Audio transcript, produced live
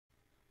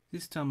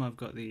This time I've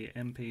got the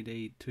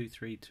MPD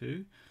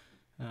 232.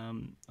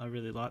 I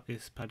really like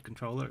this pad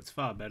controller. It's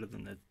far better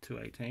than the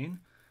 218.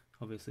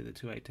 Obviously the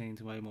 218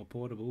 is way more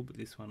portable, but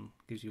this one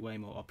gives you way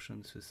more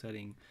options for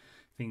setting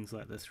things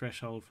like the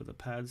threshold for the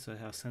pads, so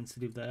how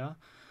sensitive they are.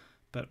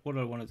 But what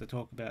I wanted to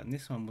talk about in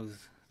this one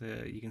was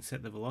you can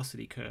set the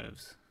velocity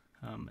curves,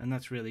 and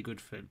that's really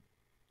good for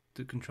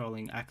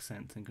controlling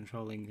accents and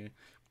controlling the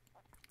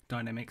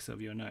dynamics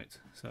of your notes.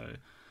 So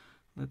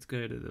let's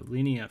go to the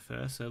linear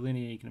first. So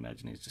linear, you can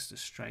imagine, is just a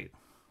straight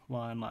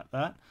line like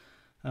that,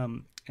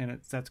 and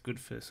that's good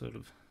for sort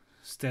of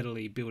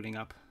steadily building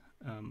up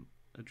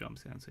a drum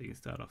sound. So you can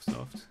start off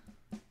soft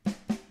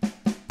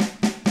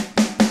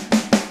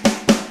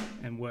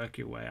and work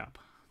your way up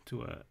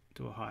to a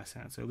high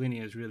sound. So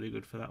linear is really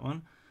good for that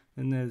one.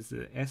 Then there's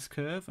the S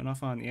curve, and I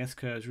find the S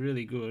curve is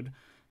really good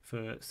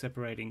for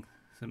separating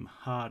some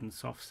hard and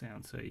soft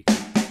sounds. So you can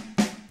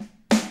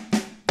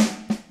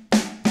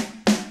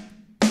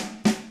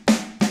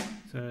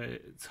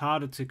it's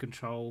harder to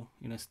control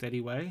in a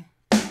steady way.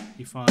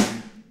 You find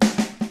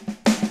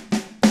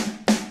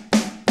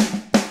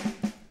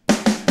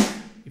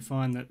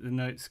that the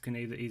notes can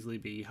either easily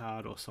be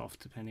hard or soft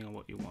depending on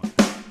what you want.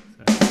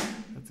 So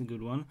that's a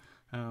good one.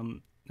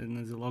 Then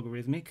there's a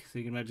logarithmic. So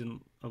you can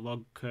imagine a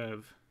log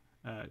curve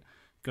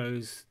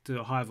goes to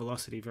a high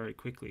velocity very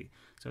quickly.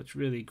 So it's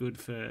really good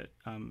for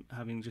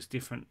having just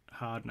different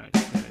hard notes.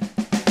 So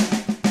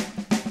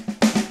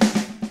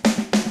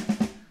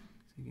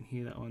you can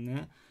hear that one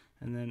there.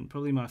 And then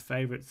probably my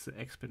favourite is the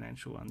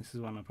exponential one. This is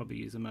one I probably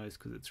use the most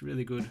because it's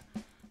really good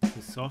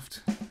for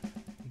soft.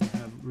 You can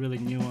have really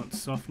nuanced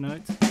soft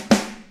notes,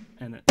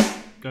 and it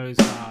goes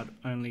hard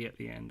only at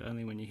the end,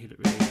 only when you hit it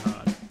really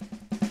hard.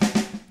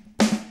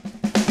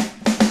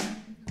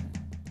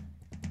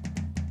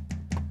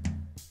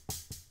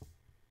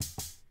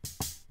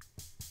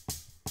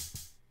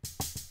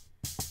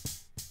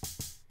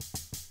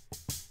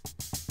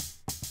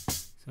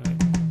 So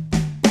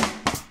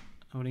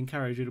I would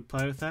encourage you to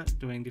play with that,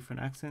 doing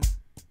different accents.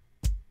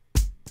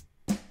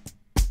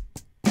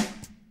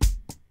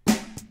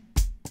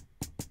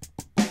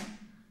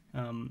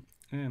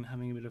 And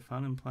having a bit of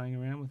fun and playing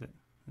around with it.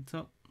 That's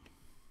all.